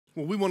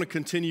Well, we want to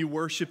continue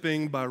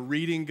worshiping by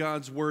reading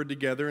God's Word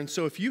together. And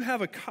so if you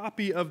have a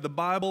copy of the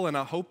Bible, and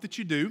I hope that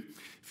you do,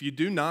 if you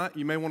do not,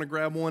 you may want to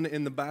grab one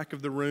in the back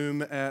of the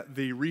room at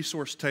the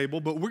resource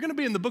table. But we're going to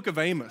be in the book of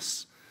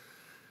Amos.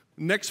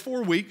 Next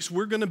 4 weeks,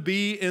 we're going to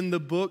be in the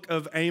book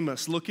of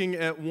Amos, looking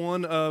at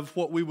one of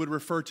what we would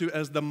refer to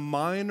as the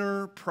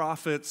minor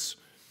prophets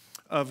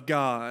of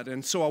God.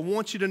 And so I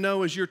want you to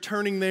know as you're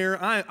turning there,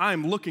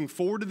 I'm looking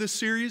forward to this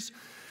series.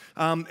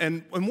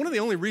 And one of the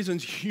only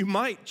reasons you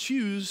might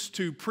choose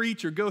to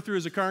preach or go through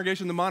as a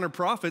congregation the minor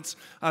prophets,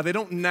 they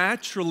don't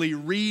naturally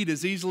read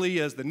as easily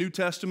as the New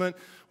Testament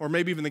or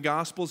maybe even the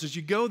Gospels, is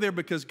you go there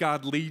because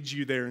God leads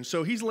you there. And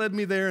so He's led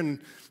me there, and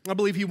I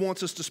believe He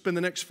wants us to spend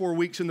the next 4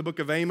 weeks in the book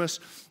of Amos.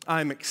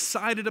 I'm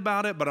excited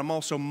about it, but I'm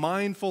also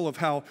mindful of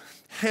how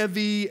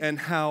heavy and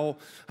how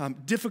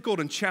difficult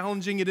and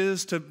challenging it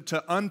is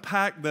to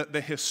unpack the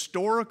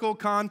historical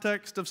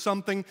context of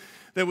something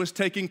that was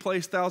taking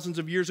place thousands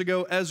of years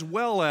ago, as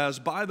well as,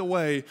 by the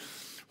way,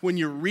 when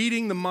you're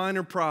reading the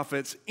minor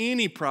prophets,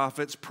 any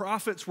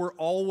prophets were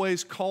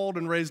always called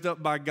and raised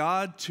up by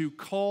God to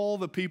call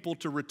the people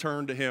to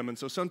return to Him. And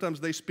so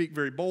sometimes they speak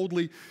very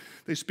boldly,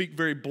 they speak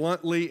very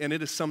bluntly, and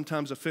it is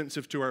sometimes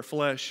offensive to our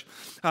flesh.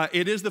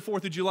 It is the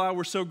 4th of July.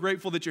 We're so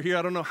grateful that you're here.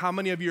 I don't know how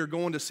many of you are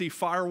going to see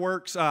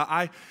fireworks.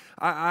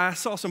 I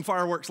saw some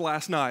fireworks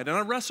last night, and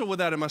I wrestle with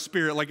that in my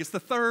spirit. Like, it's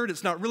the 3rd,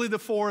 it's not really the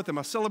 4th. Am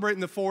I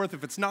celebrating the 4th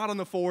if it's not on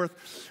the 4th?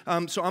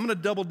 So I'm going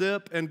to double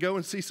dip and go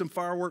and see some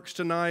fireworks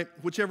tonight,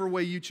 whichever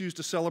way you choose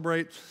to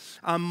celebrate.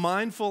 I'm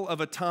mindful of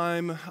a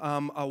time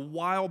a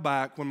while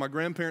back when my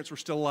grandparents were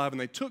still alive,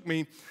 and they took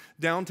me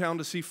downtown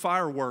to see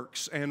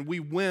fireworks, and we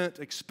went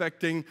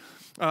expecting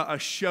a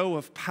show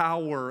of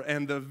power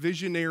and the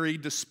visionary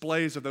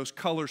displays of those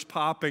colors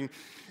popping,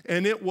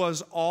 and it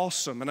was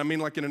awesome. And I mean,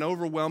 like, in an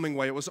overwhelming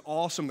way, it was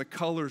awesome, the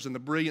colors and the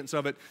brilliance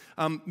of it.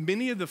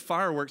 Many of the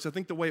fireworks, I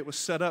think the way it was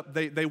set up,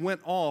 they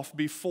went off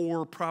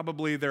before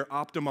probably their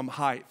optimum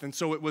height, and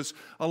so it was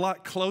a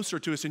lot closer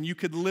to us, and you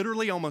could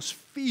literally almost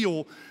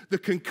feel the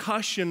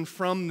concussion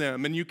from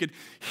them, and you could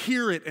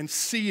hear it and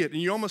see it,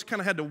 and you almost kind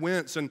of had to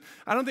wince. And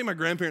I don't think my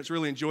grandparents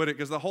really enjoyed it,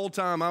 because the whole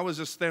time I was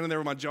just standing there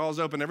with my jaws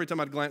open. Every time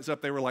I'd glance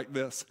up, they were like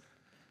this.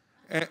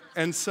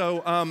 And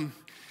so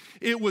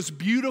it was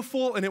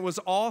beautiful, and it was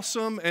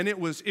awesome, and it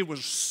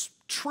was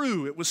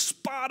true. It was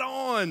spot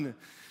on,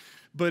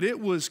 but it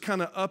was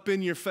kind of up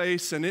in your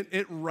face, and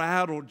it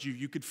rattled you.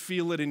 You could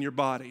feel it in your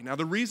body. Now,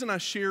 the reason I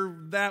share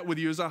that with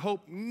you is I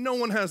hope no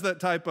one has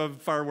that type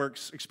of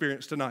fireworks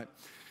experience tonight.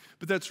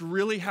 But that's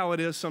really how it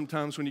is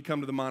sometimes when you come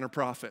to the minor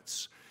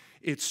prophets.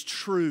 It's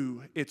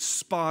true. It's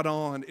spot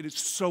on. It is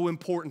so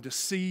important to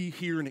see,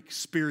 hear, and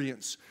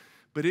experience.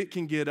 But it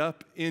can get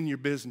up in your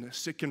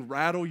business. It can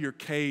rattle your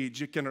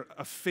cage. It can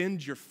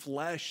offend your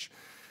flesh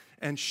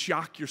and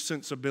shock your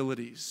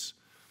sensibilities.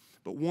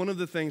 But one of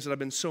the things that I've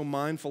been so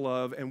mindful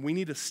of, and we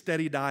need a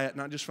steady diet,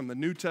 not just from the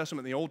New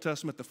Testament, the Old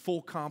Testament, the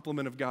full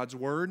complement of God's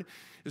Word,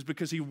 is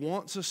because He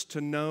wants us to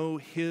know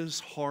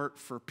His heart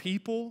for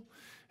people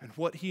and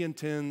what He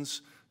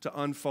intends to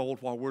unfold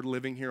while we're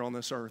living here on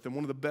this earth. And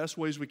one of the best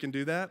ways we can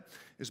do that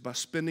is by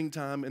spending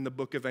time in the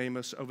book of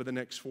Amos over the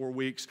next 4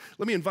 weeks.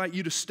 Let me invite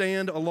you to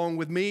stand along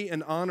with me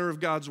in honor of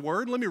God's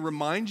Word. Let me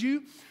remind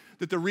you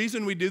that the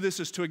reason we do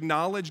this is to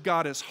acknowledge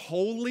God is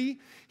holy,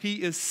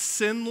 He is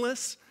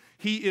sinless,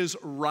 He is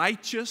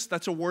righteous.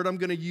 That's a word I'm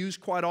going to use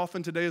quite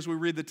often today as we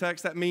read the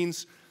text. That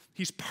means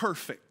He's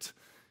perfect,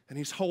 and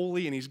He's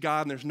holy, and He's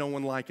God, and there's no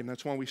one like Him.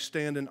 That's why we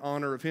stand in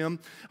honor of Him.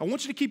 I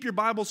want you to keep your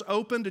Bibles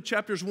open to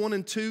chapters 1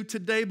 and 2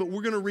 today, but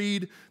we're going to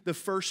read the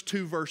first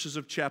 2 verses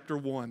of chapter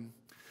 1.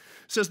 It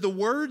says, "The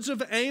words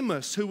of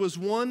Amos, who was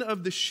one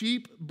of the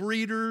sheep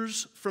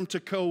breeders from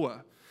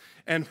Tekoa,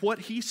 and what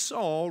he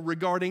saw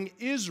regarding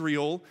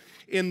Israel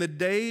in the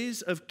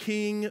days of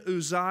King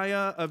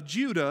Uzziah of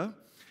Judah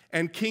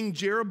and King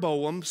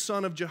Jeroboam,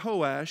 son of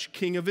Jehoash,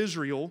 king of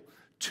Israel,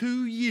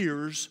 2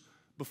 years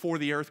before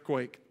the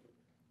earthquake.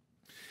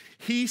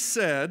 He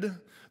said,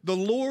 'The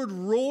Lord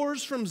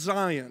roars from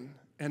Zion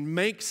and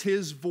makes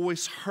His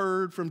voice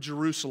heard from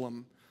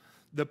Jerusalem.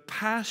 The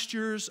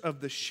pastures of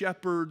the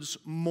shepherds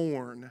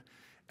mourn,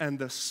 and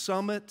the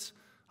summit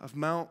of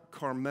Mount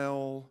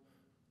Carmel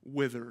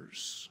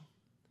withers.'"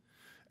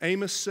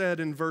 Amos said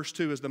in verse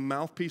 2, as the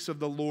mouthpiece of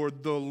the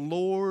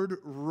Lord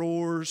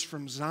roars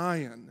from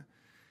Zion.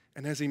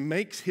 And as He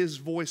makes His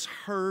voice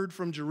heard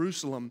from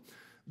Jerusalem,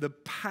 the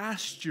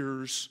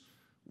pastures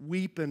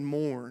weep and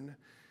mourn,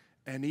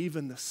 and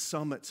even the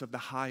summits of the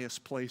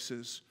highest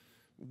places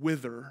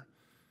wither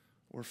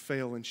or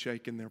fail and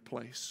shake in their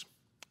place.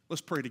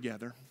 Let's pray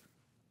together.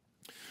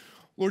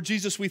 Lord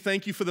Jesus, we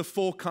thank You for the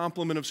full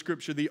complement of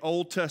Scripture, the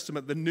Old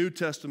Testament, the New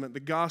Testament,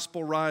 the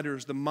gospel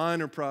writers, the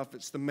minor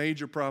prophets, the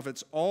major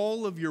prophets.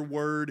 All of Your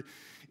word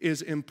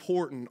is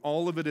important.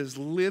 All of it is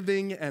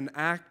living and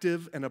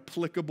active and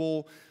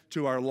applicable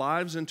to our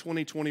lives in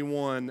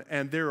 2021,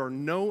 and there are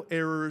no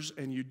errors,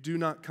 and You do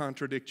not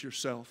contradict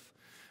Yourself.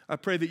 I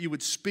pray that You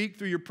would speak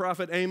through Your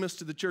prophet Amos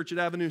to the church at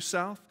Avenue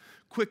South,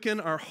 quicken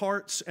our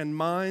hearts and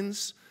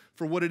minds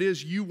for what it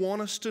is You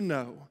want us to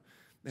know,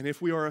 And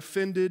if we are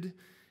offended,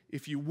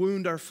 if you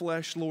wound our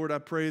flesh, Lord, I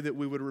pray that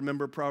we would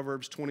remember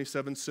Proverbs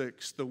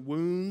 27:6. The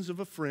wounds of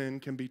a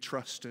friend can be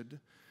trusted,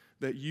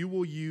 that you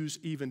will use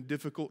even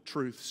difficult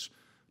truths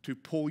to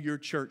pull your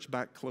church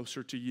back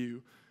closer to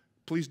you.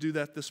 Please do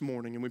that this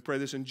morning. And we pray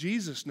this in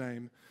Jesus'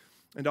 name.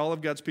 And all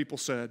of God's people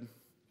said,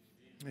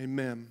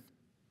 amen.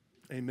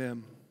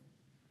 Amen.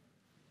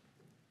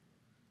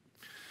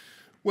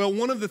 Well,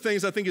 one of the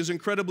things I think is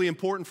incredibly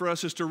important for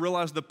us is to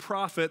realize the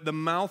prophet, the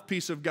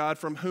mouthpiece of God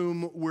from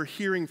whom we're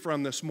hearing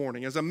from this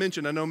morning. As I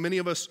mentioned, I know many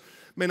of us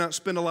may not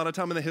spend a lot of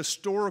time in the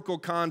historical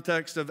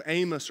context of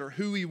Amos or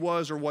who he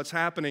was or what's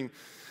happening.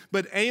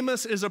 But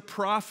Amos is a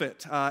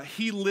prophet.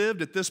 He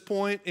lived at this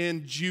point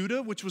in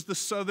Judah, which was the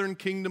southern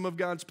kingdom of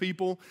God's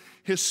people.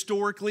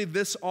 Historically,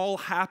 this all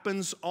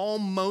happens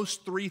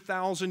almost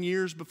 3,000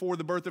 years before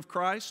the birth of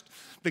Christ.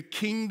 The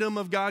kingdom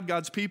of God,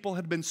 God's people,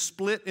 had been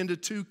split into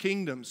two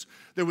kingdoms.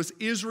 There was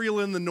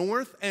Israel in the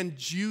north and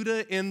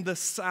Judah in the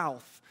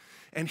south.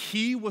 And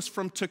he was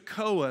from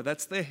Tekoa,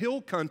 that's the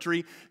hill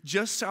country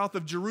just south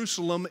of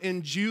Jerusalem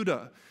in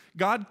Judah.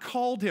 God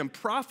called him.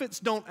 Prophets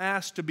don't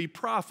ask to be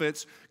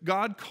prophets.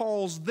 God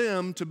calls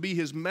them to be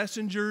his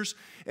messengers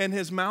and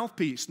his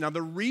mouthpiece. Now,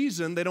 the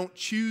reason they don't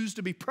choose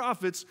to be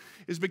prophets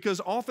is because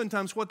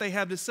oftentimes what they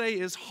have to say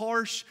is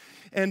harsh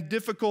and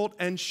difficult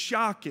and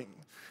shocking.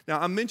 Now,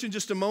 I mentioned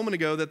just a moment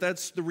ago that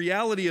that's the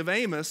reality of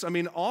Amos. I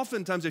mean,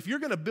 oftentimes, if you're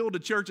going to build a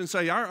church and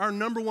say our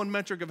number one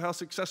metric of how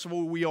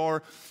successful we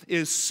are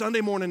is Sunday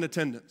morning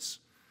attendance,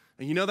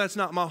 and you know that's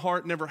not my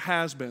heart, never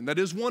has been. That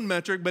is one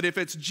metric, but if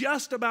it's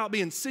just about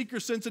being seeker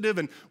sensitive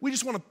and we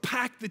just want to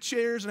pack the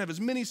chairs and have as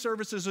many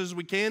services as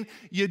we can,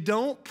 you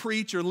don't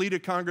preach or lead a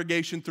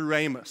congregation through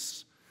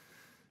Amos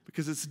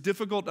because it's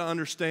difficult to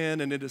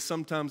understand and it is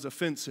sometimes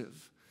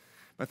offensive.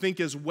 I think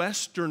as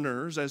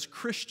Westerners, as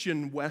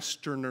Christian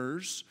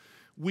Westerners,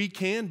 we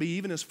can be,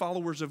 even as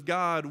followers of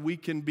God, we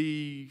can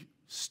be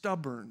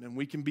stubborn and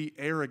we can be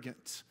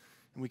arrogant.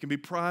 And we can be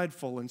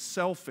prideful and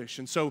selfish.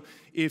 And so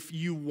if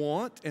you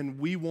want and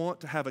we want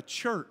to have a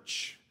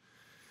church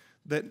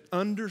that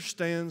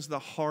understands the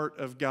heart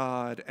of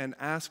God and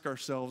ask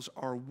ourselves,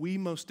 are we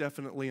most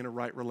definitely in a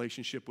right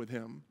relationship with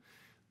him?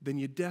 Then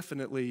you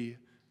definitely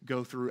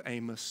go through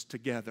Amos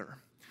together.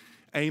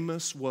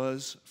 Amos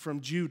was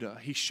from Judah.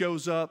 He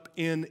shows up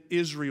in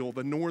Israel,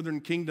 the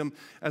northern kingdom,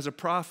 as a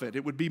prophet.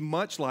 It would be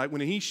much like when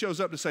he shows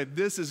up to say,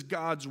 this is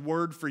God's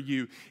word for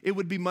you. It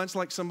would be much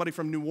like somebody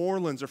from New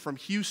Orleans or from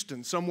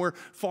Houston, somewhere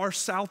far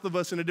south of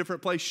us in a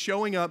different place,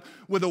 showing up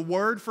with a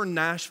word for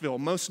Nashville,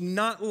 most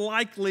not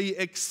likely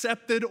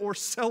accepted or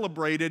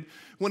celebrated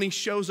when he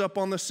shows up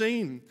on the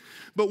scene.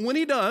 But when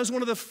he does,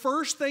 one of the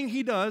first things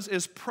he does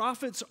is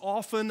prophets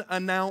often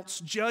announce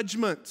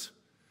judgment.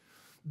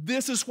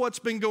 This is what's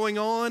been going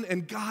on,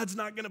 and God's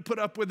not going to put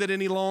up with it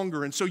any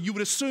longer. And so you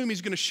would assume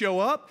he's going to show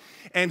up,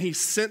 and he's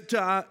sent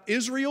to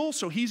Israel,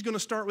 so he's going to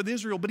start with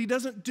Israel. But he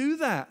doesn't do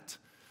that.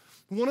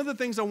 One of the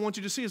things I want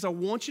you to see is I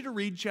want you to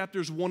read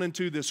chapters 1 and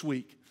 2 this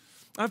week.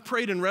 I've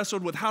prayed and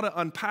wrestled with how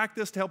to unpack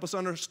this to help us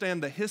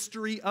understand the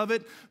history of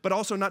it, but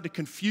also not to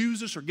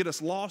confuse us or get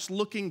us lost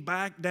looking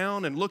back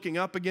down and looking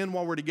up again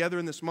while we're together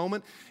in this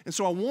moment. And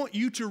so I want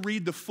you to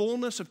read the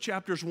fullness of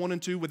chapters 1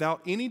 and 2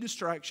 without any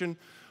distraction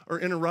or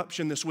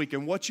interruption this week.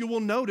 And what you will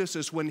notice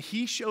is when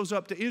he shows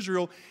up to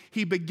Israel,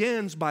 he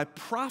begins by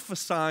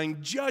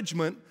prophesying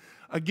judgment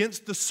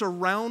against the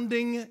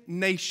surrounding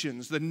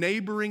nations, the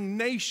neighboring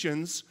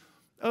nations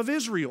of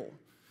Israel.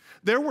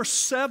 There were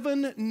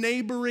 7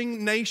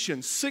 neighboring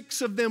nations.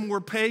 6 of them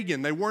were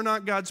pagan. They were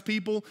not God's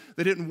people.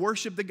 They didn't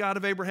worship the God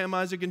of Abraham,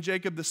 Isaac, and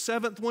Jacob. The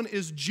 7th one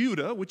is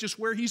Judah, which is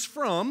where he's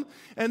from.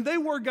 And they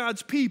were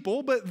God's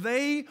people, but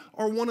they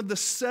are one of the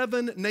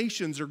 7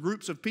 nations or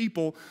groups of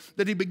people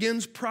that he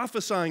begins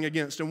prophesying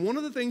against. And one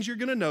of the things you're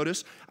going to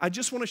notice, I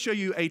just want to show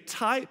you a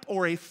type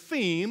or a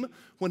theme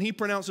when he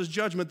pronounces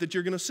judgment that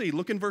you're going to see.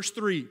 Look in verse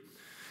 3.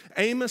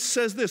 Amos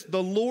says this,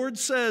 the Lord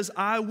says,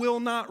 I will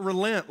not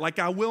relent, like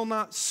I will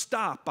not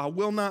stop, I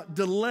will not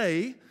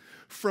delay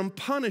from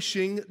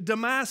punishing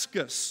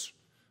Damascus.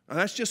 Now,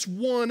 that's just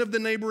one of the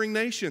neighboring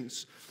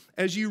nations.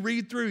 As you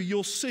read through,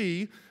 you'll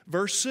see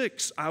verse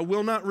 6, I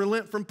will not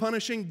relent from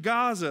punishing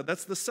Gaza.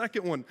 That's the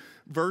second one.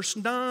 Verse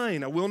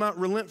 9, I will not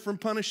relent from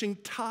punishing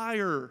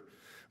Tyre.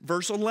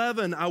 Verse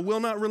 11, I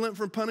will not relent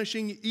from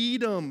punishing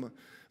Edom.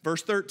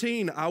 Verse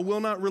 13, I will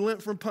not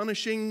relent from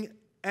punishing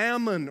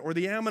Ammon or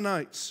the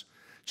Ammonites.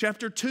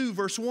 Chapter 2,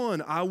 verse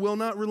 1, I will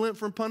not relent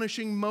from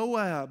punishing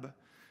Moab.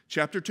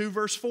 Chapter 2,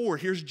 verse 4,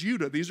 here's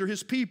Judah. These are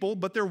his people,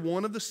 but they're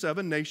one of the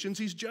 7 nations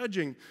he's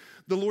judging.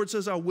 The Lord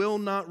says, I will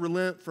not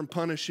relent from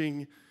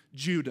punishing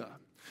Judah.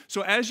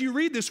 So as you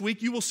read this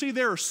week, you will see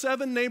there are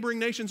 7 neighboring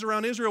nations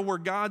around Israel where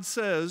God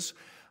says,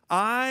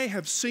 I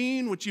have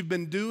seen what you've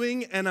been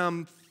doing, and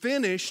I'm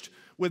finished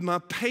with my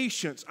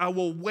patience. I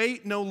will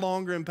wait no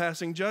longer in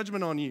passing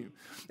judgment on you.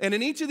 And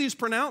in each of these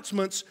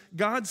pronouncements,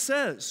 God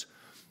says,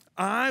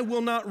 I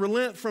will not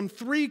relent from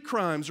 3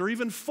 crimes or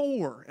even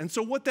 4. And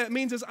so what that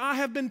means is I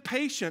have been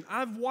patient.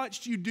 I've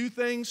watched you do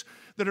things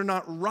that are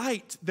not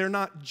right. They're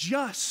not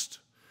just.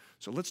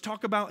 So let's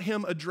talk about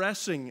him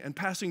addressing and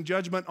passing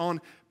judgment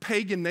on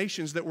pagan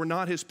nations that were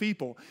not his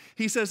people.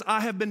 He says,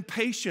 I have been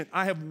patient.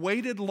 I have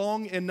waited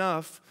long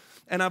enough,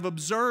 and I've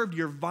observed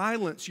your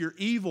violence, your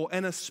evil,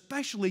 and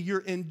especially your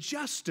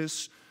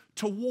injustice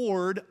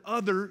toward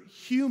other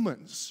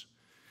humans.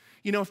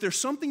 You know, if there's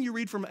something you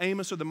read from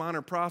Amos or the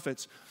Minor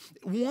Prophets,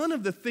 one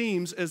of the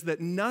themes is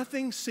that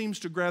nothing seems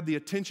to grab the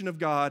attention of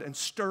God and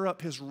stir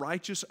up his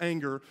righteous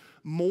anger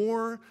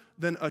more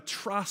than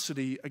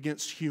atrocity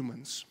against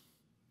humans.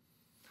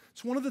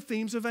 It's one of the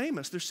themes of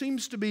Amos. There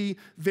seems to be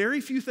very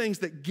few things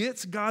that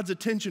gets God's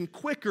attention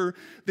quicker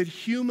than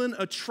human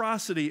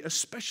atrocity,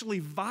 especially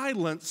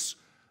violence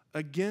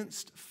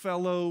against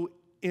fellow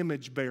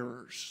image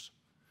bearers.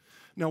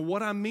 Now,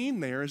 what I mean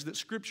there is that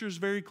Scripture is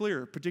very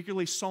clear,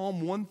 particularly Psalm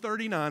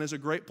 139 is a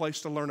great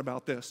place to learn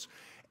about this.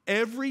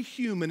 Every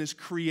human is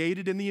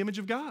created in the image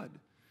of God.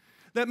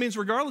 That means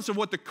regardless of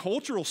what the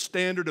cultural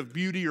standard of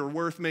beauty or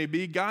worth may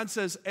be, God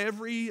says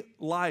every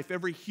life,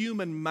 every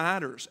human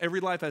matters. Every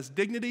life has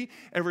dignity,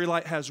 every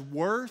life has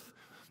worth,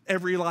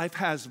 every life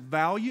has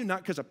value,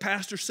 not because a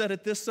pastor said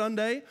it this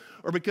Sunday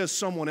or because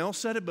someone else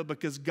said it, but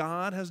because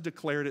God has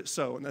declared it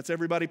so. And that's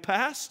everybody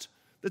past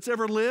that's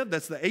ever lived.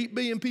 That's the 8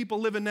 billion people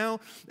living now.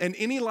 And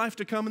any life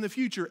to come in the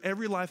future,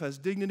 every life has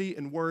dignity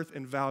and worth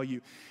and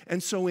value.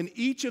 And so in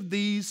each of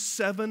these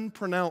 7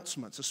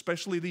 pronouncements,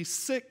 especially these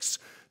 6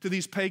 to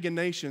these pagan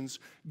nations,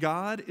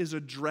 God is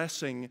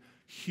addressing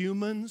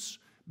humans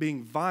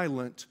being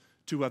violent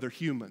to other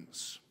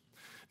humans.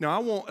 Now, I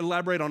won't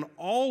elaborate on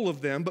all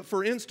of them, but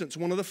for instance,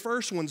 one of the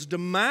first ones,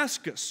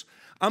 Damascus.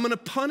 I'm going to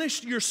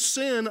punish your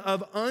sin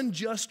of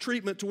unjust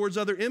treatment towards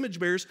other image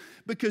bearers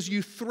because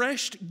you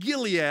threshed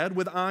Gilead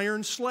with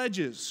iron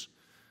sledges.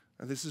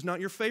 Now, this is not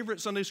your favorite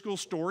Sunday school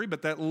story,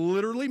 but that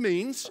literally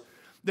means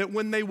that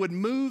when they would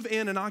move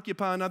in and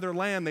occupy another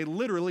land, they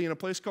literally, in a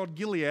place called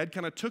Gilead,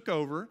 kind of took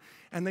over,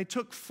 and they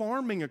took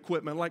farming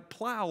equipment like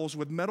plows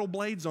with metal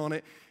blades on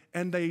it,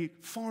 and they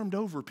farmed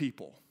over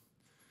people.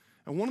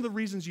 And one of the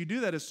reasons you do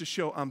that is to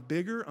show I'm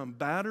bigger, I'm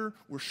badder,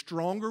 we're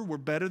stronger, we're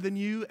better than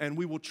you, and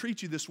we will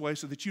treat you this way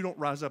so that you don't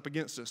rise up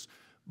against us.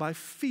 By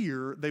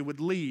fear, they would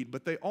lead,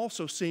 but they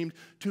also seemed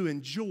to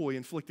enjoy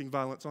inflicting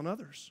violence on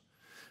others.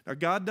 Now,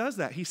 God does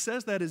that. He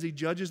says that as he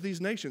judges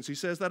these nations. He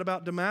says that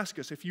about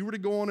Damascus. If you were to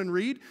go on and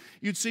read,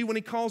 you'd see when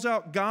he calls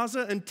out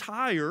Gaza and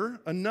Tyre,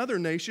 another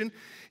nation,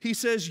 he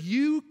says,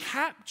 you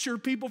capture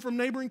people from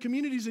neighboring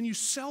communities and you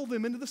sell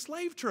them into the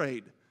slave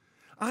trade.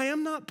 I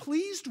am not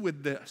pleased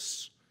with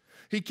this.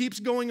 He keeps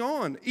going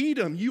on.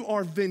 Edom, you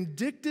are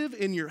vindictive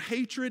in your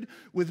hatred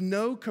with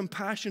no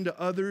compassion to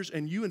others,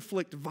 and you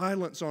inflict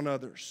violence on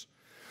others.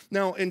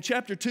 Now, in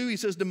chapter 2, he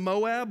says to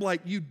Moab,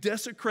 like, you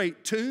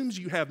desecrate tombs,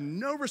 you have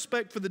no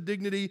respect for the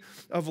dignity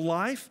of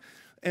life.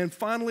 And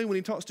finally, when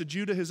he talks to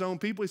Judah, his own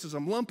people, he says,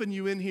 I'm lumping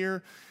you in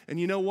here, and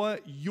you know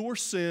what? Your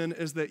sin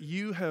is that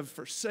you have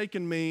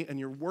forsaken me and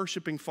you're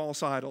worshiping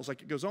false idols.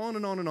 Like, it goes on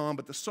and on and on,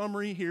 but the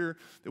summary here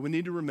that we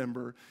need to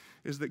remember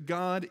is that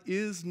God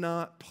is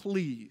not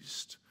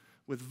pleased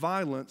with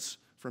violence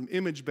from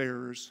image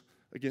bearers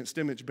against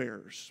image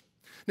bearers.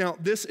 Now,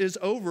 this is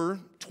over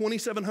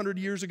 2,700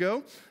 years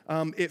ago.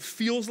 It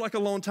feels like a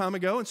long time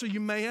ago, and so you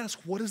may ask,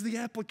 what is the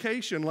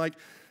application? Like,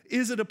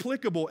 is it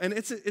applicable? And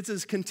it's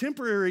as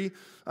contemporary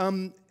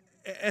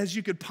as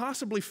you could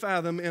possibly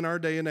fathom in our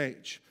day and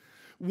age.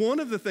 One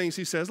of the things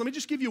he says, let me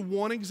just give you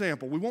one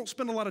example. We won't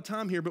spend a lot of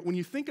time here, but when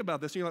you think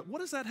about this, you're like, what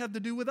does that have to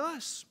do with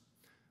us?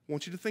 I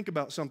want you to think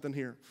about something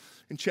here.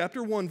 In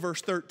chapter 1,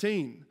 verse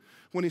 13,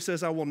 when he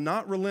says, I will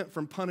not relent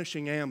from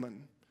punishing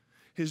Ammon,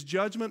 his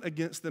judgment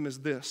against them is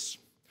this.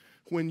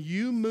 When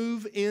you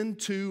move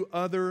into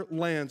other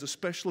lands,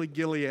 especially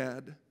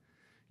Gilead,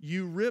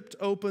 you ripped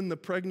open the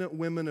pregnant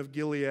women of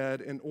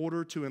Gilead in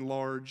order to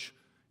enlarge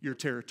your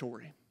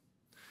territory.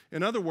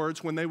 In other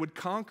words, when they would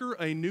conquer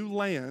a new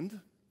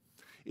land,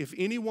 if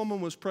any woman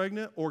was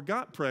pregnant or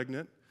got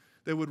pregnant,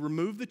 they would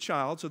remove the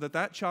child so that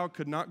that child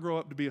could not grow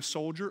up to be a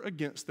soldier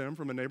against them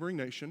from a neighboring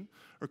nation,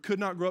 or could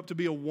not grow up to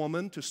be a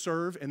woman to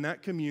serve in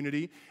that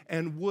community,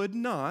 and would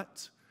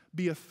not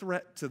be a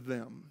threat to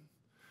them.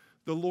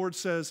 The Lord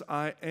says,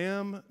 I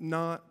am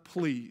not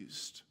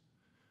pleased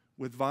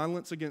with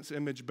violence against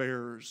image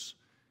bearers,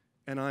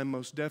 and I am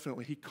most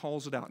definitely, he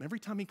calls it out. And every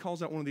time he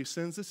calls out one of these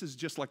sins, this is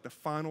just like the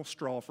final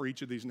straw for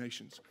each of these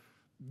nations.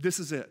 This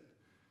is it.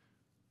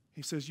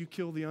 He says, you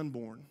kill the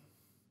unborn,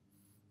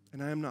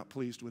 and I am not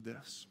pleased with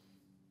this.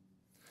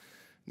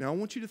 Now, I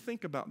want you to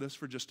think about this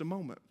for just a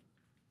moment.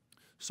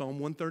 Psalm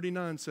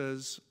 139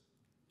 says,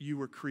 you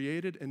were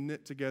created and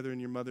knit together in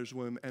your mother's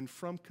womb, and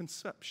from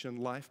conception,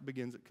 life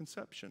begins at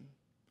conception.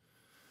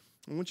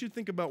 I want you to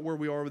think about where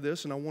we are with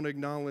this, and I want to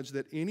acknowledge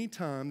that any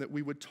time that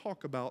we would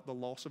talk about the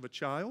loss of a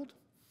child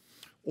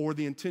or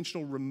the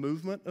intentional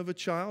removement of a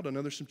child, I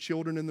know there's some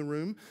children in the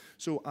room,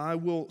 so I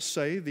will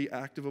say the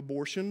act of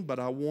abortion, but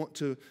I want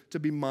to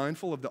be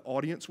mindful of the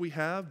audience we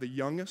have, the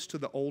youngest to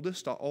the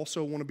oldest. I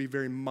also want to be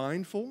very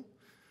mindful.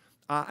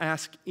 I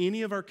ask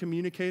any of our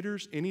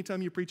communicators,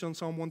 anytime you preach on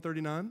Psalm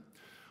 139,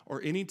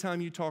 or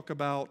anytime you talk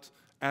about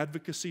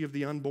advocacy of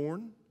the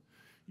unborn,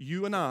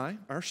 you and I,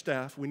 our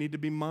staff, we need to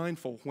be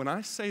mindful. When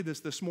I say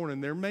this morning,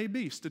 there may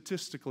be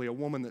statistically a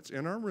woman that's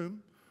in our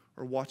room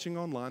or watching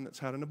online that's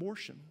had an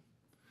abortion.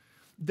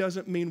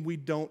 Doesn't mean we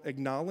don't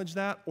acknowledge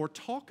that or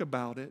talk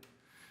about it,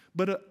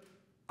 but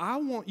I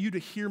want you to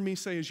hear me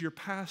say as your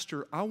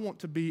pastor, I want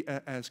to be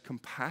as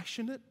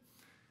compassionate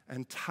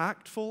and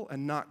tactful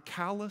and not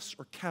callous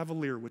or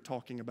cavalier with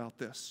talking about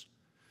this.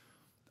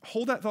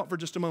 Hold that thought for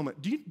just a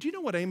moment. Do you know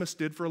what Amos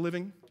did for a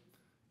living?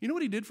 You know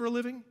what he did for a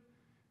living?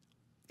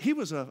 He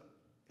was a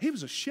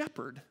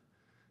shepherd.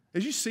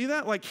 Did you see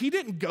that? Like, he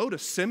didn't go to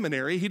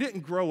seminary. He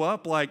didn't grow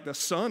up like the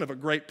son of a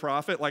great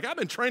prophet. Like, I've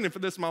been training for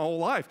this my whole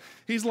life.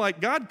 He's like,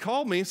 God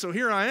called me, so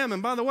here I am.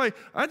 And by the way,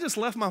 I just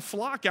left my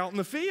flock out in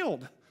the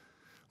field.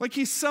 Like,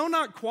 he's so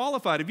not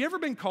qualified. Have you ever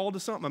been called to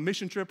something, a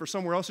mission trip or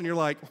somewhere else, and you're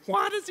like,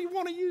 why does he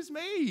want to use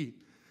me?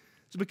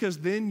 It's because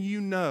then you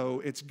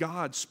know it's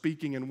God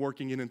speaking and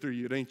working in and through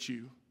you, it ain't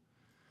you.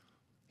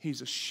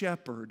 He's a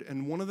shepherd.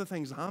 And one of the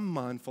things I'm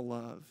mindful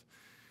of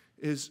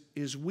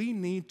is we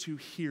need to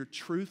hear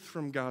truth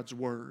from God's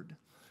word,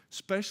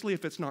 especially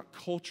if it's not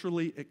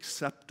culturally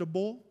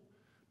acceptable,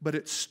 but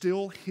it's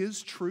still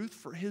his truth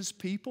for his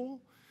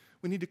people.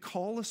 We need to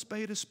call a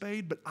spade,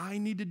 but I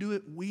need to do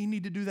it. We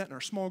need to do that in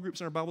our small groups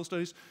and our Bible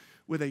studies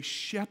with a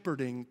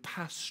shepherding,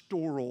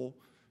 pastoral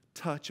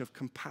touch of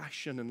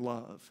compassion and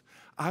love.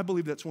 I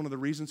believe that's one of the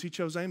reasons he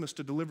chose Amos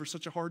to deliver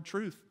such a hard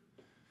truth.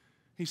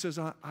 He says,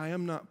 I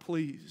am not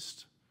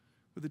pleased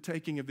with the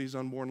taking of these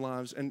unborn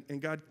lives, and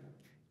God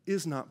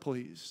is not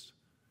pleased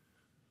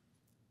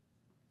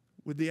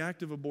with the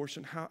act of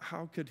abortion.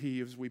 How could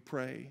he, as we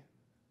pray,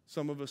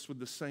 some of us with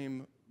the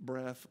same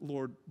breath,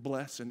 Lord,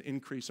 bless and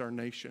increase our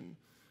nation,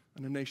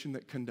 and a nation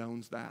that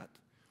condones that?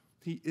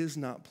 He is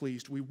not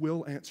pleased. We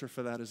will answer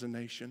for that as a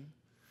nation.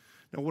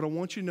 Now, what I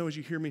want you to know as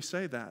you hear me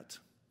say that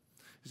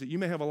is that you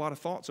may have a lot of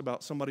thoughts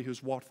about somebody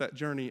who's walked that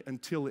journey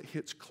until it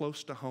hits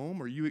close to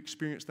home or you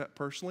experience that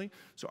personally.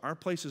 So our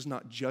place is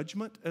not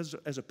judgment as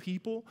a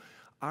people.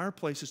 Our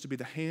place is to be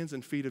the hands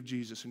and feet of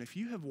Jesus. And if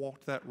you have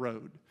walked that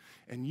road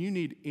and you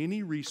need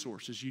any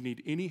resources, you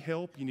need any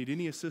help, you need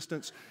any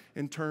assistance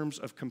in terms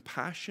of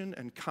compassion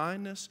and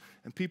kindness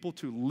and people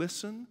to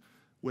listen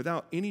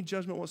without any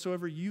judgment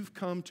whatsoever, you've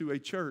come to a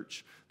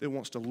church that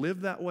wants to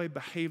live that way,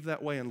 behave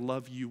that way, and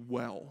love you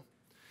well.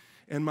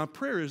 And my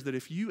prayer is that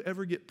if you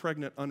ever get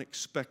pregnant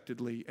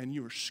unexpectedly and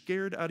you are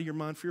scared out of your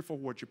mind, fearful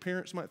of what your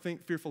parents might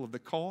think, fearful of the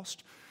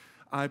cost,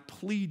 I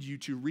plead you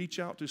to reach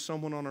out to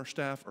someone on our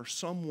staff or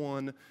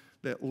someone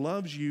that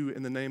loves you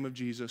in the name of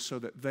Jesus so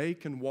that they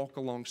can walk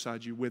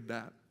alongside you with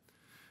that.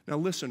 Now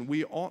listen,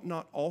 we ought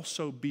not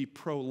also be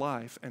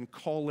pro-life and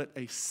call it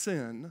a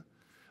sin,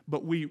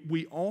 but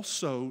we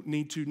also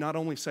need to not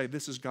only say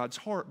this is God's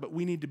heart, but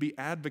we need to be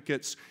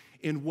advocates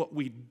in what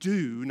we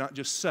do, not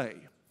just say.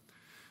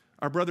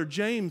 Our brother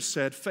James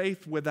said,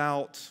 faith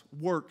without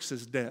works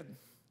is dead.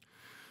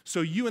 So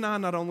you and I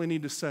not only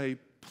need to say,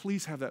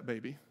 please have that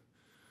baby.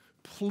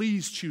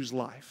 Please choose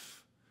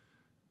life.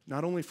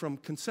 Not only from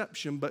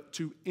conception, but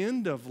to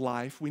end of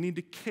life, we need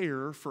to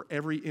care for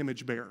every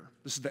image bearer.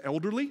 This is the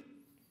elderly.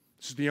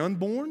 This is the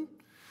unborn.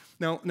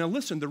 Now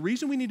listen, the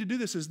reason we need to do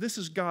this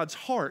is God's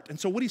heart. And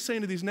so what he's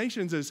saying to these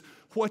nations is,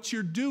 what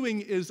you're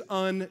doing is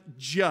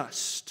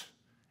unjust.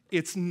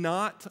 It's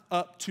not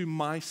up to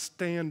my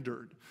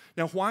standard.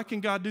 Now, why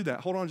can God do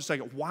that? Hold on just a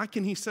second. Why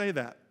can he say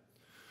that?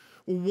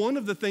 Well, one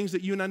of the things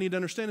that you and I need to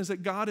understand is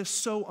that God is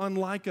so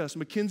unlike us.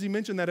 Mackenzie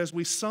mentioned that as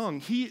we sung.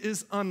 He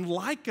is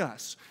unlike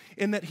us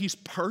in that he's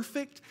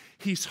perfect,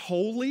 he's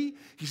holy,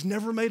 he's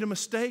never made a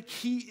mistake,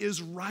 he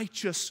is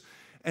righteous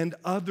and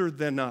other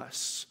than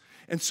us.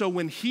 And so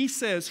when he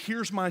says,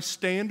 here's my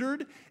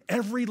standard,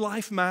 every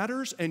life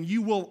matters and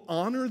you will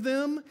honor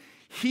them,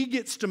 he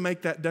gets to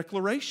make that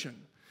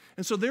declaration.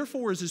 And so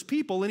therefore, as his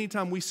people,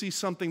 anytime we see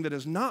something that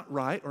is not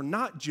right or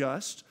not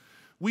just,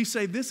 we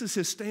say this is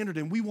his standard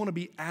and we want to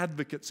be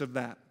advocates of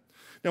that.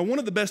 Now, one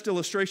of the best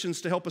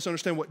illustrations to help us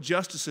understand what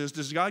justice is,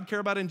 does God care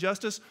about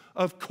injustice?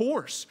 Of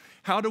course.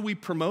 How do we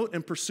promote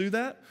and pursue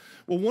that?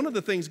 Well, one of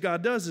the things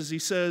God does is he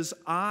says,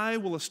 I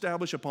will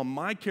establish upon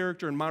my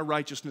character and my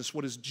righteousness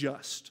what is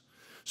just.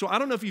 So I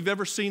don't know if you've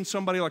ever seen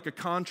somebody like a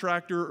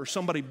contractor or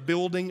somebody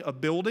building a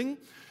building,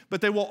 but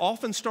they will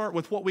often start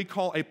with what we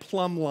call a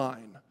plumb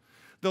line.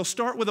 They'll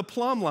start with a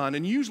plumb line,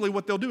 and usually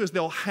what they'll do is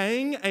they'll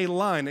hang a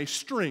line, a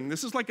string.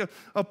 This is like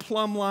a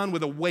plumb line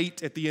with a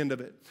weight at the end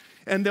of it.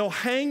 And they'll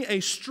hang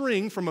a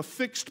string from a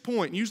fixed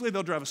point. Usually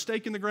they'll drive a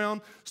stake in the ground,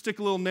 stick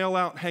a little nail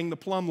out, and hang the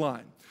plumb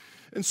line.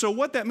 And so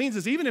what that means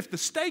is even if the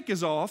stake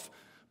is off,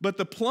 but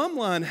the plumb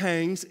line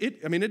hangs,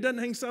 it doesn't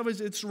hang sideways,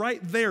 it's right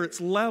there,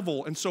 it's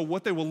level. And so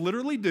what they will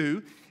literally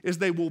do is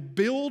they will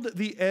build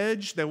the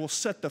edge, they will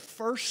set the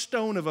first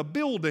stone of a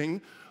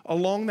building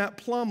along that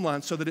plumb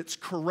line so that it's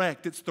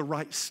correct, it's the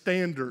right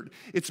standard.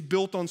 It's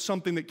built on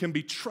something that can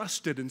be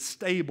trusted and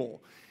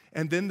stable.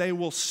 And then they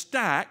will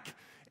stack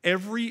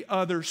every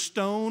other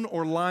stone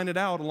or line it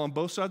out along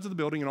both sides of the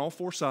building and all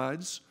four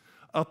sides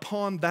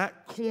upon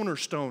that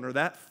cornerstone or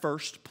that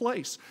first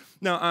place.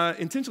 Now, I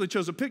intentionally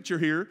chose a picture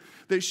here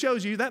that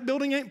shows you that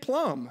building ain't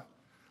plumb.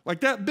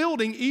 Like that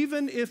building,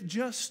 even if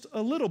just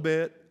a little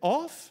bit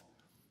off,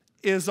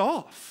 is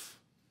off.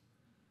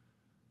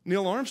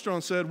 Neil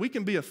Armstrong said, we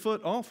can be a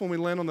foot off when we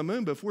land on the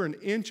moon, but if we're an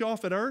inch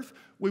off at Earth,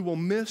 we will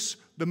miss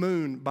the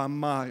moon by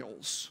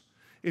miles.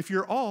 If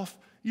you're off,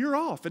 you're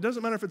off. It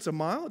doesn't matter if it's a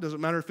mile. It doesn't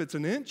matter if it's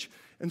an inch.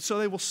 And so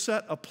they will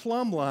set a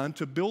plumb line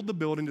to build the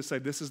building to say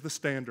this is the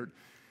standard.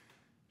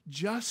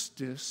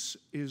 Justice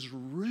is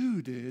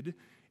rooted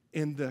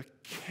in the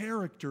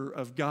character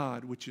of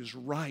God, which is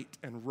right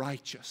and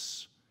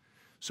righteous.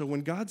 So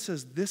when God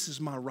says, this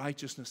is my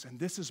righteousness and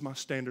this is my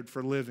standard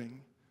for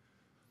living,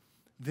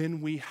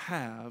 then we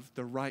have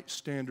the right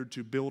standard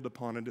to build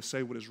upon and to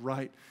say what is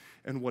right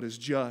and what is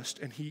just.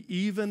 And he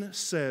even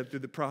said through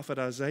the prophet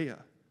Isaiah,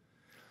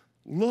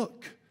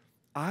 look,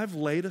 I've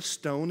laid a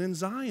stone in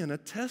Zion, a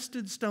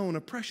tested stone,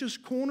 a precious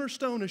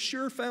cornerstone, a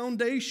sure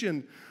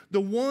foundation.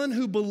 The one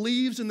who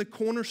believes in the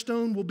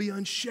cornerstone will be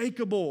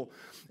unshakable,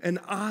 and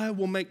I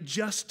will make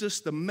justice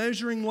the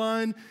measuring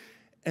line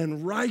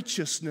and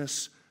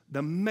righteousness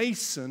the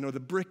mason or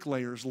the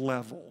bricklayer's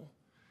level.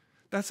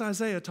 That's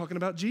Isaiah talking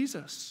about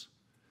Jesus.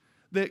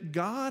 That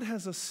God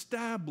has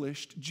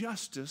established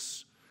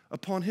justice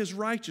upon his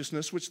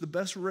righteousness, which the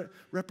best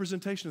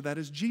representation of that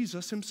is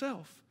Jesus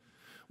himself.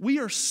 We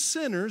are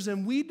sinners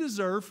and we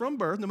deserve from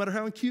birth, no matter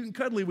how cute and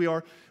cuddly we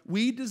are,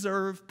 we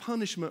deserve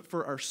punishment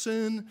for our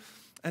sin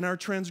and our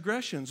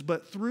transgressions.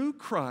 But through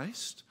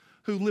Christ,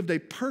 who lived a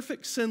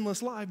perfect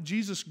sinless life,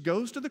 Jesus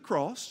goes to the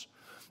cross.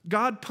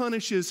 God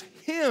punishes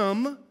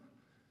him.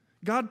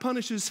 God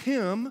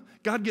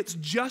gets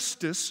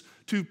justice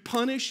to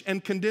punish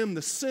and condemn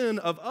the sin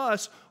of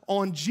us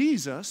on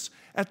Jesus.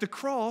 At the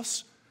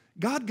cross,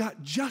 God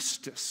got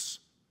justice,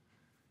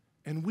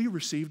 and we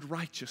received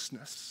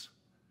righteousness.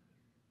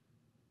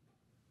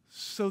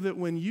 So that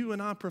when you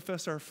and I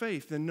profess our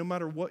faith, then no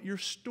matter what your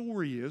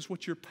story is,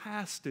 what your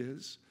past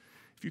is,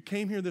 if you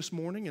came here this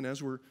morning and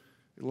as we're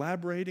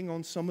elaborating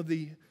on some of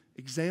the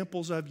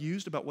examples I've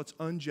used about what's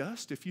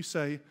unjust, if you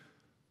say,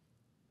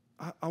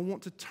 I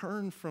want to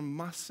turn from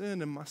my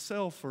sin and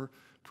myself or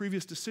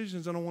previous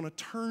decisions, and I want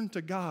to turn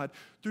to God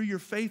through your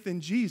faith in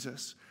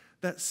Jesus,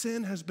 that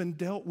sin has been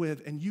dealt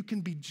with and you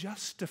can be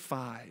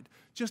justified,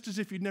 just as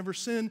if you'd never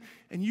sinned,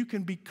 and you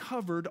can be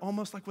covered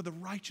almost like with a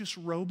righteous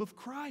robe of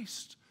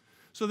Christ.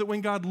 So that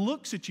when God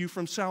looks at you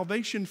from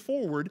salvation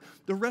forward,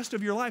 the rest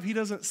of your life, he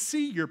doesn't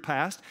see your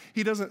past.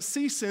 He doesn't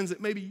see sins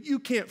that maybe you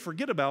can't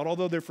forget about,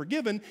 although they're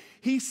forgiven.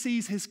 He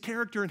sees his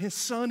character and his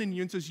son in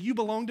you and says, you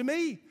belong to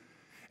me.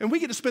 And we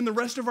get to spend the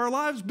rest of our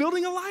lives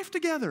building a life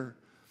together.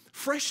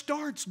 Fresh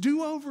starts,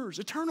 do-overs,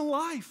 eternal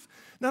life.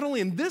 Not only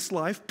in this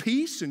life,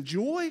 peace and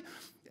joy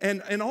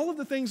and all of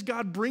the things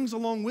God brings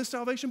along with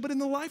salvation, but in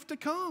the life to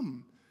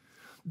come.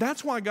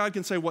 That's why God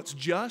can say what's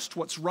just,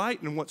 what's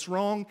right, and what's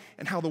wrong,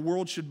 and how the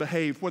world should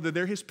behave, whether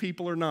they're his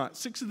people or not.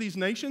 6 of these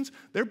nations,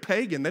 they're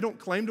pagan. They don't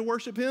claim to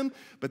worship him,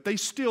 but they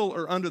still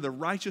are under the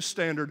righteous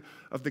standard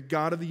of the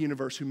God of the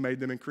universe who made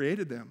them and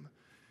created them.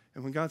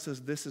 And when God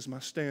says, this is my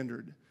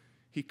standard,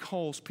 he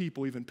calls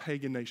people, even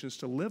pagan nations,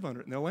 to live under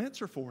it, and they'll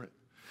answer for it.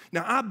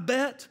 Now, I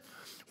bet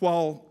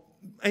while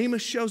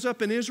Amos shows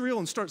up in Israel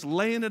and starts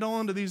laying it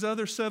on to these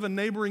other 7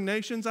 neighboring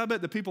nations, I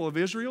bet the people of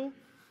Israel,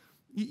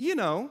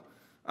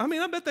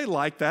 I bet they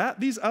like that.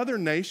 These other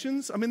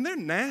nations, they're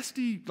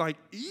nasty,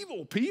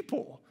 evil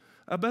people.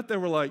 I bet they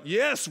were like,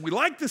 yes, we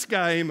like this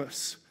guy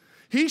Amos.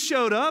 He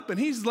showed up and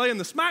he's laying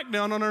the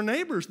smackdown on our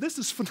neighbors. This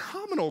is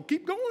phenomenal.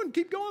 Keep going,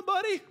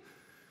 buddy.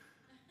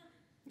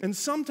 And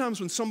sometimes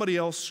when somebody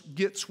else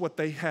gets what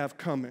they have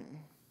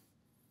coming,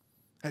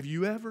 have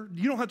you ever,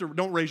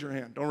 don't raise your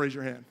hand,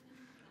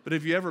 but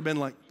have you ever been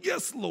like,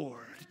 yes,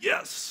 Lord,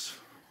 yes.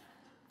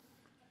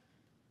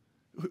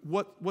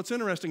 What's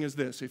interesting is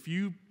this. If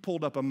you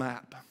pulled up a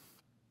map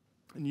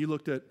and you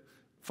looked at,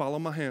 follow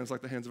my hands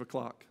like the hands of a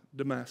clock,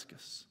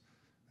 Damascus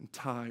and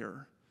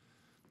Tyre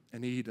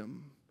and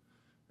Edom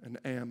and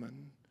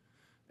Ammon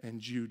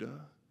and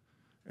Judah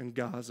and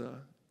Gaza,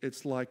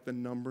 it's like the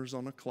numbers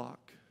on a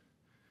clock.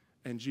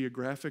 And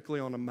geographically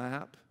on a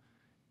map,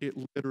 it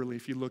literally,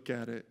 if you look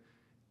at it,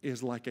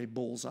 is like a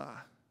bullseye.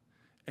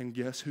 And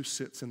guess who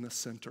sits in the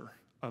center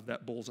of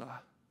that bullseye?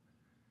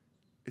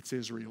 It's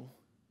Israel.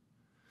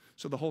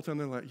 So the whole time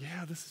they're like,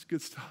 yeah, this is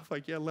good stuff.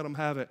 Yeah, let them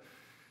have it.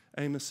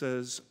 Amos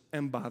says,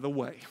 and by the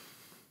way,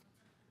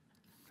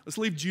 let's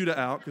leave Judah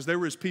out because they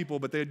were his people,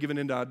 but they had given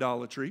into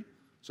idolatry.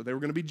 So they were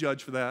going to be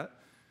judged for that.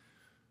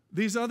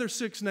 These other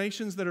 6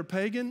 nations that are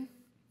pagan,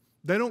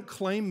 they don't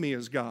claim me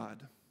as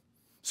God.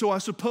 So I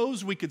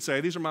suppose we could say,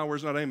 these are my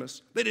words, not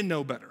Amos, they didn't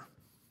know better.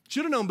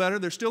 Should have known better.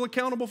 They're still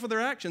accountable for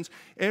their actions.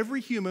 Every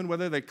human,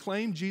 whether they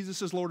claim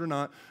Jesus as Lord or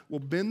not, will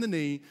bend the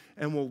knee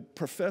and will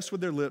profess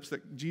with their lips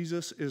that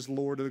Jesus is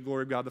Lord to the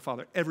glory of God the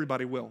Father.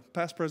 Everybody will,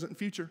 past, present, and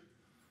future.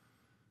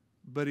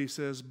 But he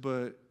says,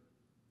 but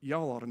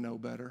y'all ought to know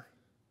better.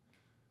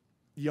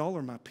 Y'all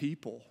are my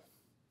people.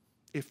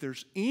 If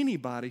there's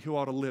anybody who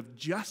ought to live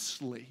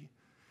justly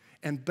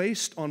and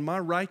based on my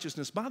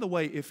righteousness, by the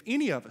way, if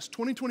any of us,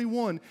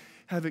 2021,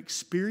 have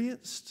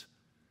experienced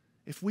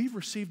if we've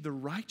received the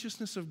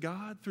righteousness of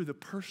God through the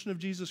person of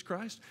Jesus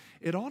Christ,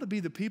 it ought to be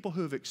the people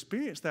who have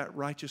experienced that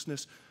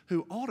righteousness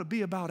who ought to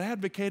be about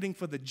advocating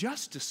for the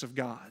justice of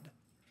God.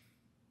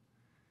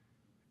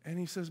 And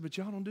he says, but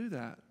y'all don't do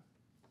that.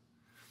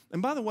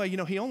 And by the way,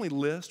 he only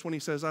lists when he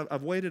says,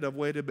 I've waited,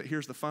 but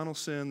here's the final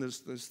sin. There's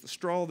the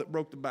straw that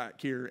broke the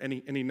back here. And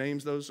he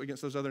names those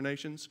against those other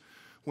nations.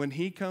 When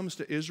he comes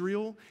to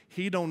Israel,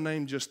 he don't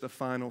name just the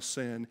final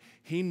sin.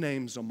 He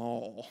names them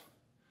all.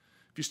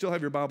 If you still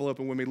have your Bible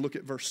open with me, look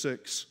at verse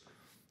 6.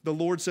 The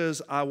Lord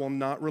says, I will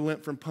not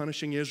relent from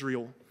punishing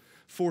Israel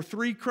for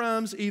 3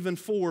 crimes, even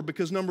 4,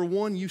 because number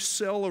 1, you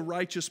sell a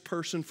righteous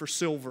person for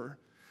silver.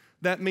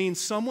 That means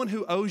someone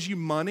who owes you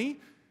money,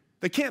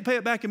 they can't pay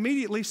it back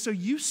immediately, so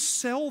you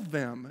sell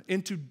them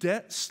into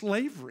debt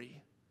slavery.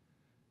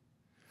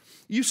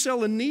 You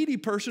sell a needy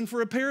person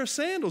for a pair of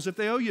sandals. If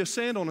they owe you a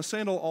sandal, and a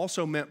sandal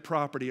also meant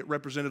property. It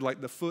represented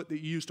like the foot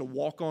that you used to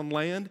walk on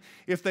land.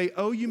 If they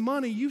owe you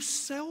money, you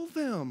sell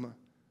them.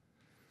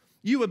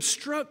 You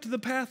obstruct the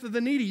path of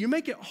the needy. You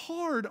make it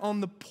hard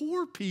on the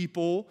poor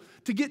people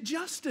to get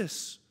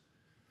justice.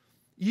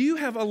 You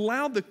have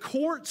allowed the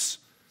courts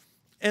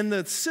and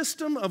the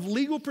system of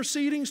legal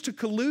proceedings to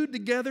collude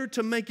together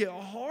to make it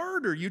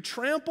harder. You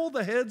trample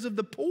the heads of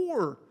the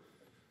poor.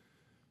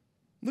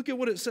 Look at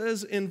what it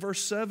says in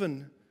verse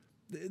 7.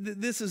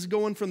 This is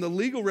going from the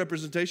legal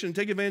representation,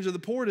 take advantage of the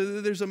poor.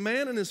 There's a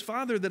man and his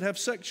father that have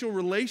sexual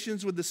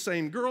relations with the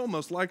same girl,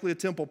 most likely a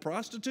temple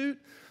prostitute.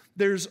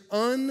 There's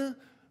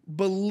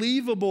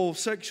unbelievable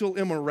sexual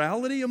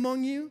immorality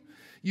among you.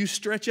 You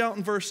stretch out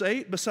in verse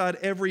 8 beside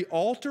every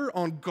altar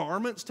on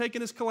garments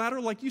taken as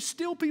collateral. Like you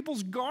steal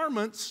people's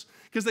garments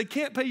because they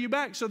can't pay you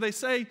back. So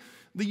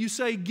you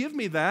say, give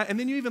me that. And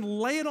then you even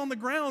lay it on the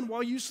ground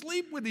while you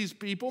sleep with these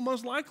people,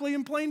 most likely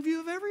in plain view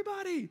of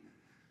everybody. And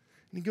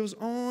he goes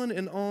on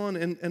and on.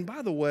 And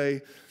by the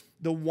way,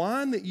 the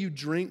wine that you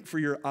drink for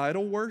your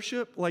idol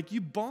worship, like you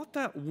bought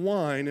that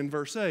wine in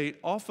verse 8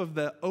 off of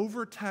the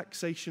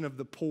overtaxation of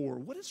the poor.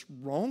 What is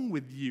wrong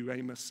with you,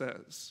 Amos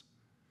says?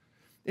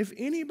 If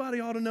anybody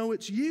ought to know,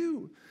 it's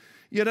you.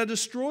 Yet I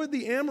destroyed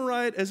the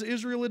Amorite as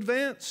Israel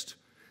advanced.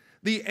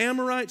 The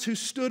Amorites who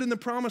stood in the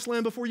promised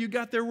land before you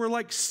got there were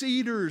like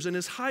cedars, and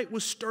his height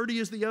was sturdy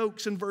as the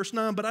oaks in verse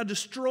 9. But I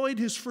destroyed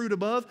his fruit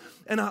above,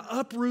 and I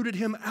uprooted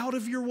him out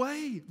of your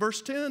way.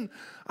 Verse 10,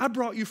 I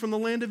brought you from the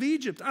land of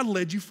Egypt. I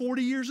led you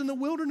 40 years in the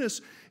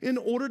wilderness in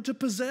order to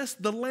possess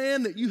the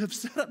land that you have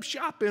set up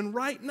shop in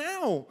right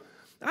now.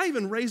 I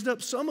even raised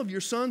up some of your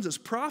sons as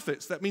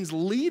prophets. That means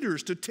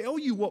leaders to tell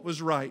you what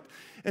was right.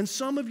 And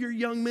some of your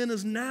young men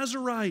as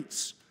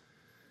Nazarites.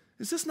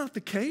 Is this not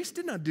the case?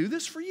 Didn't I do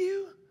this for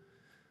you?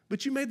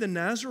 But you made the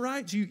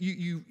Nazarites,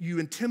 you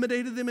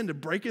intimidated them into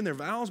breaking their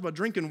vows by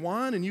drinking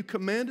wine, and you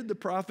commanded the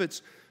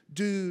prophets,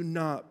 do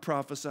not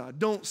prophesy.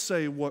 Don't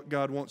say what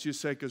God wants you to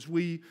say, because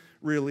we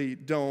really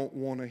don't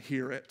want to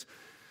hear it.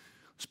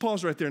 Let's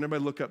pause right there and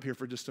everybody look up here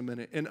for just a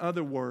minute. In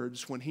other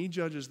words, when he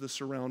judges the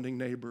surrounding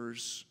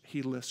neighbors,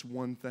 he lists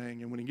one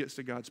thing. And when he gets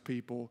to God's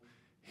people,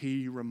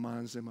 he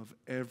reminds them of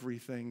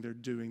everything they're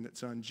doing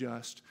that's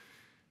unjust.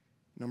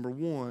 Number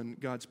 1,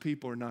 God's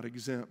people are not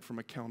exempt from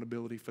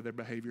accountability for their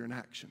behavior and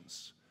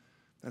actions.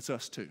 That's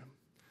us too.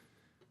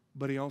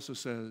 But he also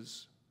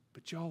says,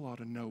 but y'all ought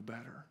to know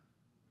better.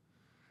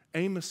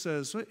 Amos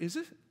says, is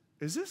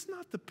this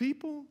not the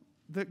people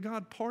that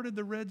God parted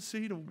the Red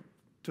Sea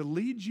to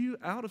lead you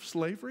out of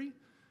slavery?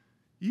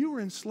 You were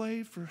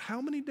enslaved for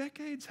how many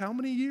decades, how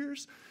many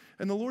years?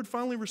 And the Lord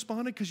finally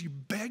responded because you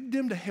begged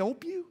him to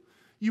help you?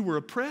 You were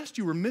oppressed,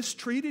 you were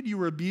mistreated, you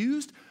were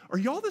abused. Are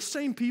y'all the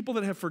same people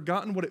that have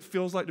forgotten what it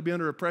feels like to be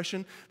under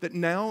oppression, that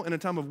now in a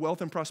time of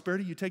wealth and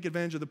prosperity you take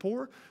advantage of the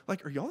poor?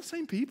 Like, are y'all the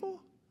same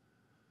people?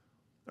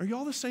 Are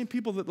y'all the same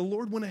people that the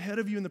Lord went ahead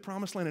of you in the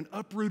promised land and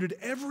uprooted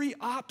every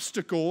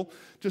obstacle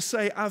to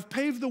say, I've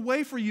paved the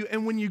way for you,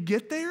 and when you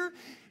get there,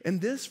 and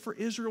this for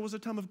Israel was a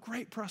time of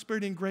great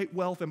prosperity and great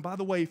wealth. And by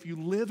the way, if you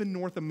live in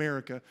North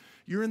America,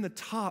 you're in the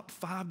top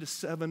 5 to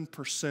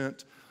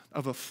 7%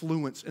 of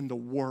affluence in the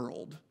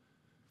world.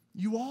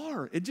 You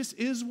are. It just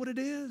is what it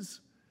is.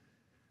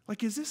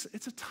 Like,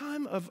 it's a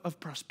time of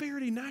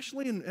prosperity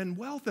nationally and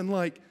wealth, and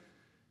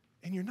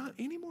you're not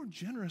any more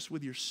generous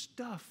with your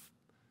stuff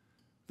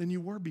than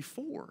you were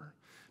before.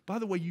 By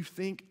the way, you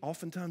think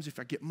oftentimes if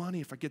I get money,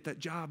 if I get that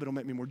job, it'll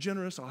make me more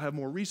generous, I'll have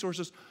more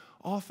resources.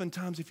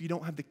 Oftentimes, if you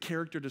don't have the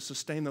character to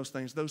sustain those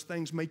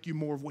things make you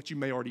more of what you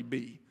may already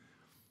be,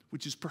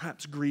 which is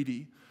perhaps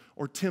greedy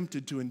or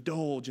tempted to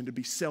indulge and to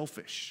be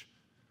selfish.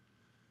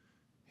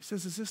 He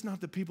says, is this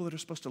not the people that are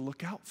supposed to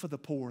look out for the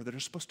poor, that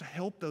are supposed to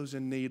help those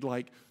in need?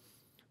 Like,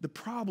 the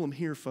problem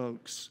here,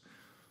 folks,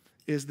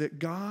 is that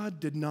God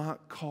did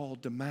not call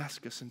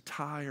Damascus and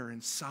Tyre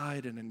and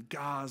Sidon and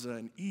Gaza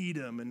and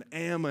Edom and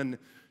Ammon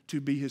to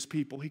be his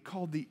people. He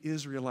called the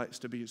Israelites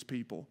to be his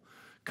people.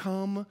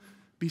 Come,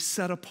 be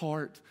set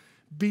apart,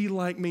 Be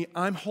like me.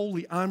 I'm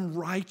holy. I'm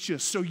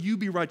righteous. So you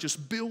be righteous.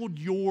 Build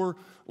your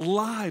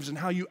lives and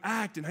how you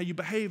act and how you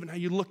behave and how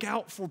you look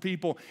out for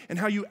people and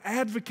how you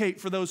advocate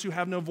for those who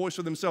have no voice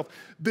for themselves.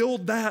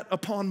 Build that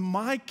upon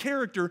my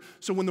character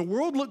so when the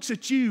world looks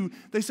at you,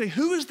 they say,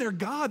 who is their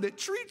God that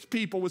treats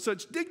people with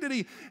such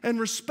dignity and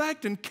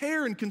respect and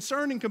care and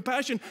concern and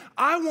compassion?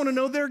 I want to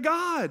know their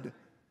God.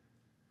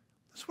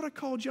 That's what I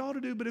called y'all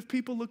to do. But if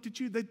people looked at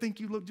you, they'd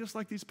think you look just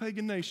like these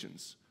pagan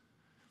nations.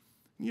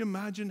 Can you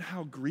imagine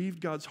how grieved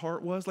God's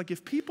heart was? Like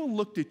if people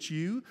looked at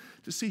you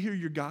to see who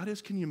your God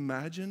is, can you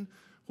imagine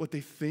what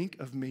they think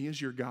of me as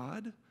your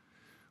God?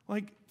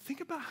 Like think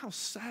about how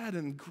sad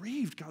and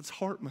grieved God's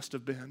heart must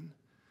have been.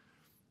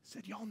 He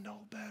said, y'all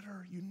know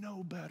better, you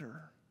know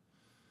better.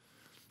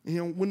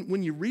 You know,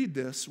 when you read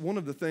this, one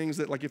of the things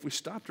that like if we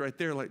stopped right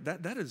there, like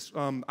that is,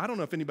 I don't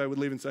know if anybody would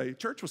leave and say,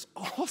 church was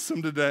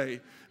awesome today.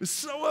 It was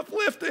so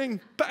uplifting.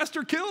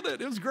 Pastor killed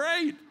it. It was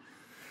great.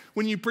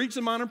 When you preach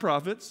the minor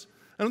prophets,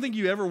 I don't think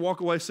you ever walk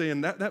away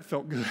saying, that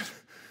felt good.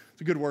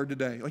 It's a good word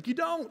today. Like you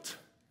don't.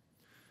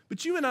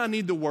 But you and I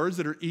need the words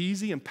that are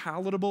easy and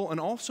palatable and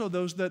also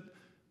those that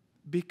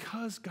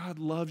because God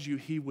loves you,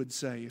 he would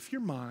say, if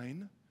you're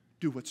mine,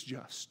 do what's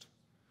just.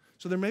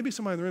 So there may be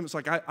somebody in the room that's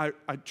like, I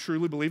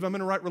truly believe I'm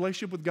in a right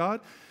relationship with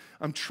God.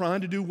 I'm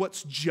trying to do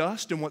what's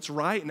just and what's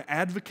right and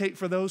advocate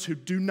for those who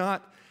do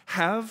not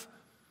have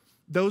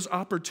those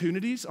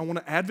opportunities. I want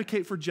to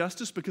advocate for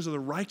justice because of the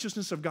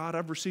righteousness of God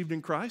I've received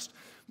in Christ.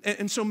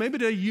 And so maybe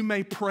today you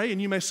may pray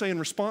and you may say in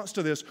response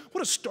to this,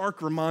 what a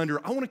stark reminder,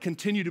 I want to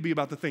continue to be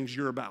about the things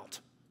you're about.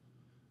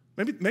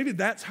 Maybe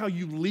that's how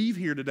you leave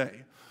here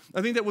today.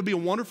 I think that would be a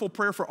wonderful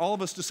prayer for all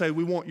of us to say,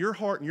 we want your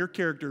heart and your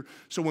character,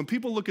 so when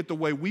people look at the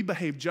way we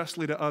behave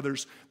justly to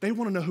others, they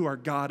want to know who our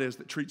God is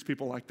that treats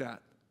people like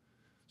that.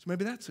 So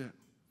maybe that's it.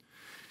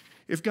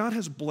 If God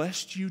has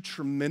blessed you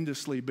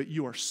tremendously, but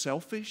you are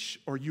selfish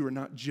or you are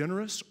not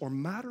generous or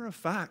matter of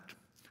fact,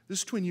 this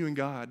is between you and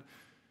God,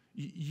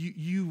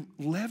 you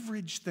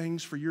leverage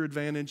things for your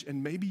advantage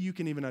and maybe you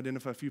can even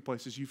identify a few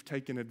places you've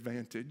taken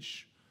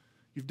advantage.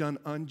 You've done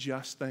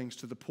unjust things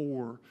to the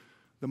poor,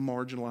 the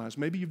marginalized.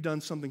 Maybe you've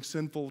done something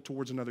sinful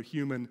towards another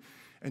human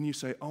and you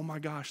say, oh my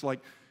gosh, like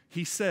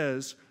he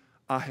says,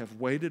 I have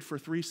waited for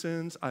 3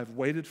 sins, I've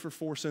waited for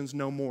 4 sins,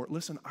 no more.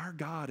 Listen, our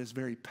God is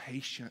very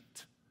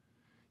patient.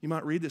 You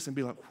might read this and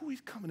be like, oh,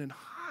 he's coming in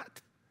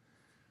hot.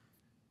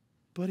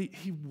 But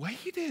he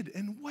waited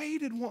and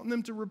waited, wanting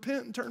them to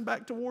repent and turn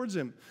back towards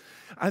him.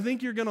 I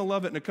think you're going to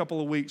love it in a couple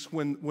of weeks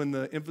when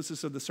the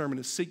emphasis of the sermon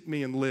is seek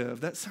me and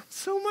live. That sounds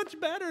so much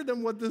better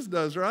than what this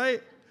does,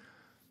 right?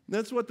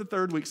 That's what the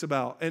third week's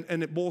about.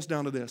 And it boils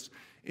down to this.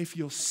 If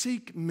you'll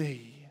seek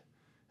me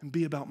and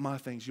be about my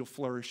things, you'll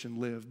flourish and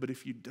live. But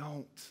if you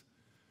don't,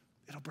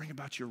 it'll bring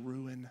about your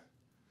ruin.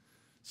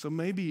 So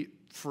maybe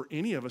for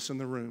any of us in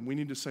the room, we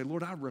need to say,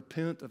 Lord, I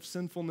repent of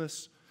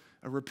sinfulness.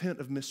 I repent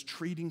of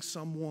mistreating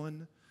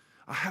someone.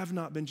 I have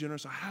not been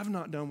generous. I have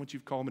not done what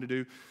you've called me to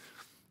do.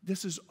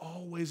 This is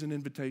always an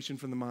invitation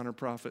from the minor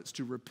prophets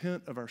to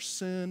repent of our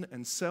sin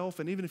and self.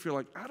 And even if you're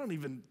like, I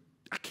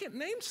can't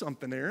name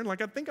something, Aaron.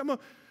 Like, I think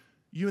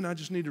you and I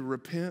just need to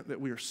repent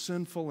that we are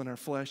sinful in our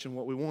flesh and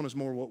what we want is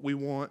more what we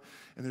want.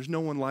 And there's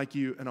no one like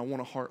you and I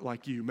want a heart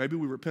like you. Maybe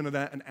we repent of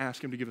that and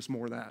ask him to give us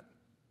more of that.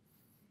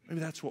 Maybe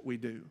that's what we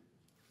do.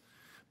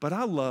 But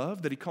I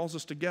love that he calls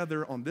us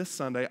together on this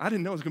Sunday. I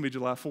didn't know it was going to be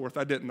July 4th.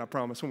 I didn't, I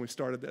promise, when we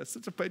started this.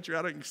 It's a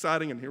patriotic,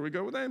 exciting, and here we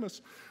go with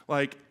Amos.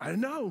 Like, I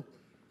didn't know.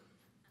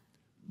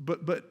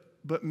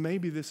 But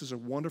maybe this is a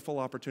wonderful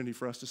opportunity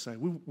for us to say,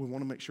 we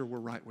want to make sure we're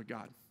right with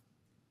God.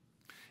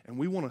 And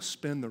we want to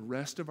spend the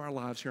rest of our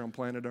lives here on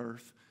planet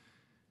Earth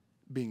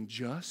being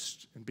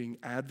just and being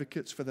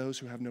advocates for those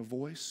who have no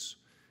voice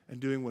and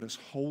doing what is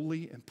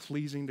holy and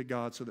pleasing to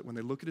God so that when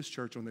they look at his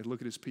church, when they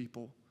look at his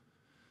people,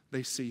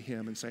 they see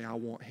him and say, I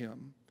want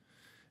him.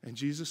 And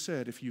Jesus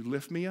said, if you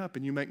lift me up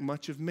and you make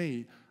much of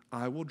me,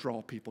 I will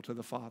draw people to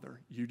the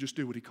Father. You just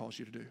do what he calls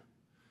you to do.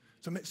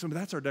 So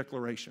that's our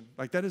declaration.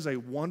 Like that is a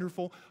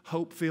wonderful,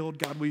 hope-filled,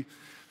 God,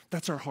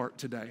 that's our heart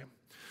today.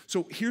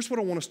 So here's what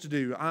I want us to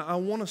do. I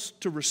want us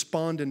to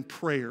respond in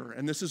prayer.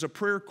 And this is a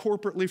prayer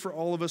corporately for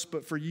all of us,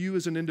 but for you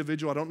as an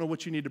individual, I don't know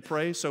what you need to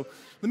pray. So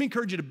let me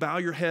encourage you to bow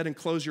your head and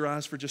close your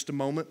eyes for just a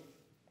moment.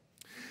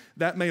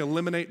 That may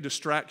eliminate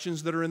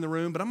distractions that are in the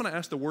room, but I'm going to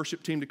ask the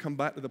worship team to come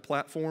back to the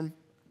platform.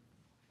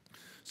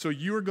 So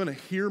you are going to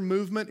hear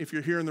movement if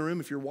you're here in the room.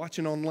 If you're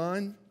watching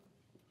online,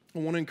 I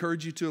want to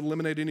encourage you to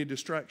eliminate any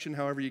distraction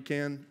however you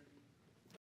can.